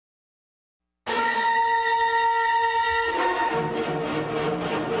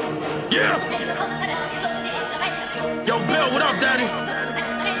Yeah. Yo, Bill, what up, Daddy? The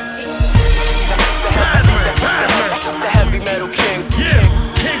heavy metal king. Yeah,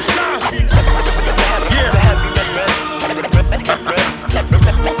 King Sean. Yeah.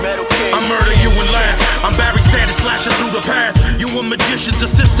 I murder you and laugh. I'm Barry Sanders slashing through the path. You a magician's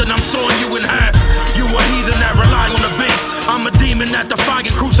assistant, I'm sawing you in half. You a heathen that rely on the beast. I'm a demon that defying,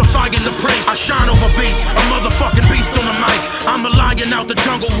 crucifying the priest. I shine over beats, a motherfucking beast on the mic. I'm a lion out the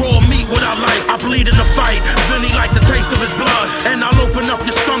jungle, raw meat what I like. I bleed in the fight, Vinny like the taste of his blood. And I'll open up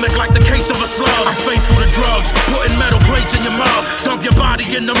your stomach like the case of a slug. I'm faithful to drugs, putting metal plates in your mug. Dump your body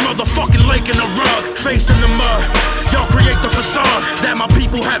in the motherfucking lake in the rug. Face in the mud, y'all create the facade that my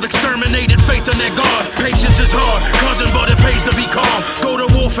people have exterminated faith in their God. Patience is hard, cousin, but it pays to be calm. Go to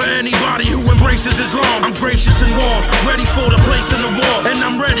war for anybody who embraces Islam. I'm gracious and warm, ready for the place in the war. And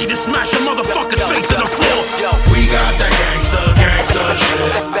I'm ready to smash a motherfucker's face in the floor. We got that gangsta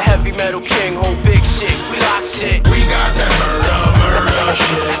shit. The heavy metal king, hold big shit. We lock shit. We got that murder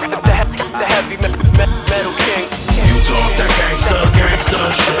shit. The heavy metal king. You talk that gangsta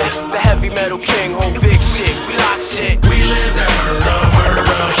shit. The heavy metal king, hold big shit. We lock shit. We live that murder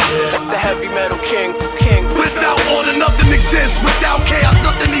shit. The heavy metal king. Without order, nothing exists. Without chaos,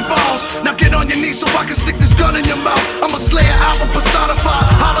 nothing evolves. Now get on your knees so I can stick this gun in your mouth. I'm a slayer, album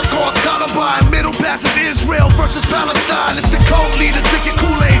personified. Holocaust, Columbine, Middle Passage, Israel versus Palestine. It's the code leader, drink your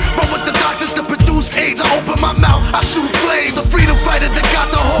Kool-Aid. Run with the doctors to produce AIDS. I open my mouth, I shoot flames. The freedom fighter that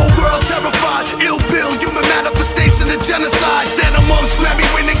got the whole world terrified. Ill Bill, human manifestation of genocide. Stand amongst Grammy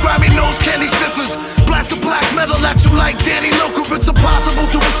winning, Grammy nose candy sniffers. Blast the black metal at you like Danny Loker. It's impossible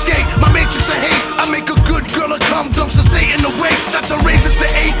to escape my matrix of hate. I make a good girl a cum dumps to Satan awake. Set the razors to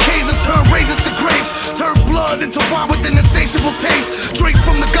AKs and turn razors to grapes. Turn blood into wine with an insatiable taste. Drink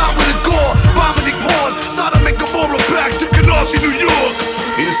from the god with a gore, vomiting porn. Sodom and Gomorrah back to Canarsie, New York.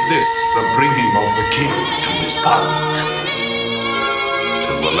 Is this the bringing of the king to his parliament?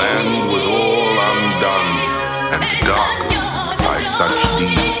 Till the land was all undone and darkened by such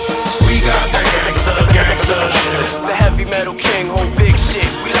deeds. We got that gangsta shit. The heavy metal king, hold big shit.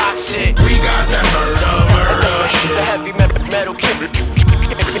 We lock shit. We got that murder shit. The heavy metal king.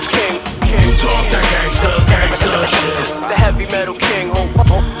 You talk that gangsta shit. The heavy metal king, hold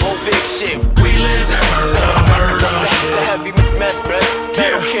big shit. We live that murder shit. The heavy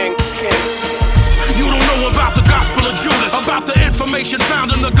metal king. You don't know about the gospel of Judas, about the information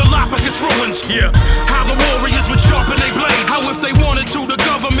found in the Galapagos ruins. Yeah, how the warriors would sharpen their blades. How if they wanted to, the